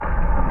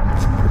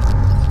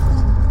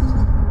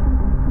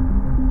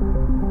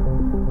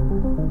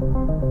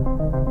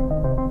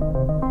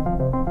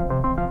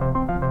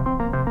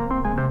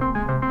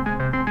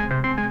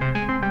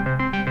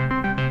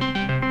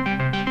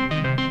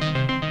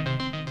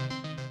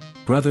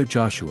Brother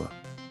Joshua.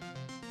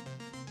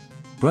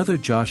 Brother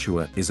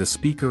Joshua is a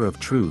speaker of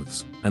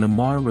truths, an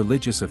Amar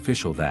religious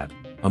official that,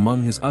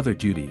 among his other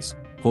duties,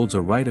 holds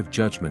a right of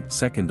judgment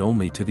second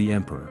only to the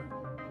emperor.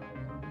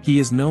 He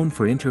is known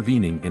for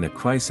intervening in a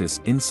crisis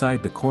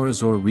inside the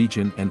Khorazor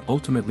region and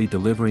ultimately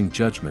delivering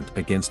judgment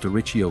against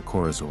Aricchio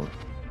Khorazor.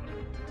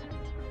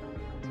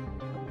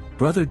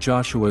 Brother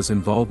Joshua's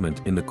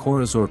involvement in the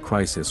Khorazor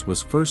crisis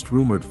was first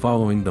rumored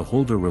following the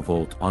Holder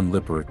revolt on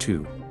Lipara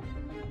II.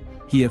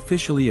 He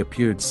officially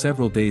appeared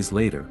several days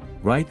later,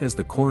 right as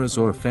the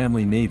Khorazor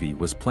family navy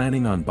was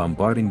planning on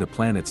bombarding the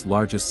planet's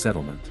largest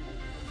settlement.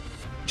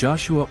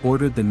 Joshua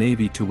ordered the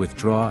navy to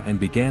withdraw and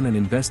began an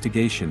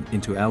investigation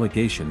into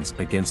allegations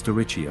against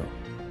Aricchio.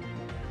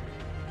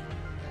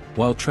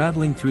 While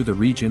traveling through the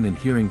region and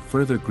hearing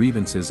further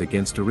grievances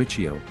against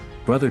Aricchio,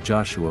 Brother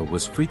Joshua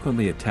was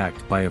frequently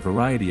attacked by a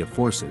variety of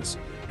forces,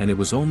 and it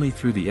was only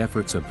through the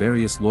efforts of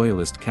various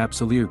loyalist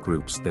Capsuleer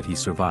groups that he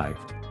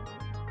survived.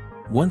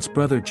 Once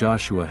Brother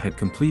Joshua had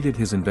completed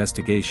his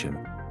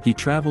investigation, he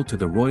traveled to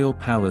the royal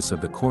palace of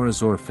the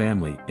Khorazor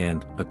family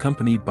and,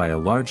 accompanied by a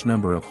large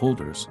number of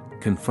holders,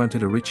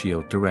 confronted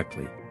Aricchio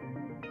directly.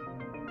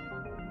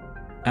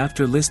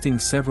 After listing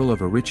several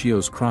of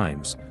Aricchio's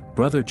crimes,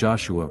 Brother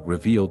Joshua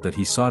revealed that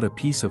he sought a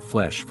piece of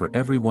flesh for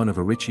every one of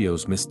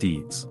Aricchio's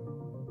misdeeds.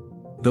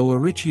 Though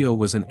Aricchio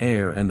was an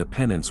heir and the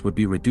penance would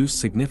be reduced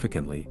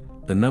significantly,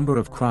 the number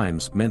of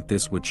crimes meant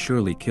this would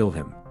surely kill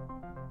him.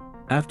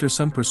 After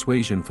some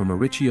persuasion from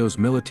Aricchio's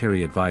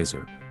military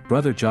advisor,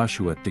 Brother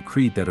Joshua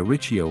decreed that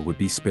Aricchio would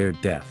be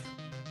spared death.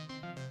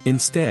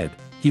 Instead,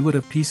 he would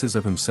have pieces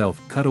of himself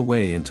cut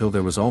away until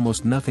there was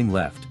almost nothing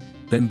left,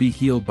 then be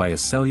healed by a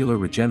cellular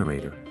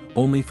regenerator,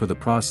 only for the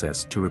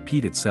process to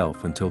repeat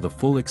itself until the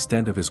full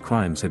extent of his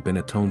crimes had been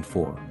atoned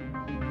for.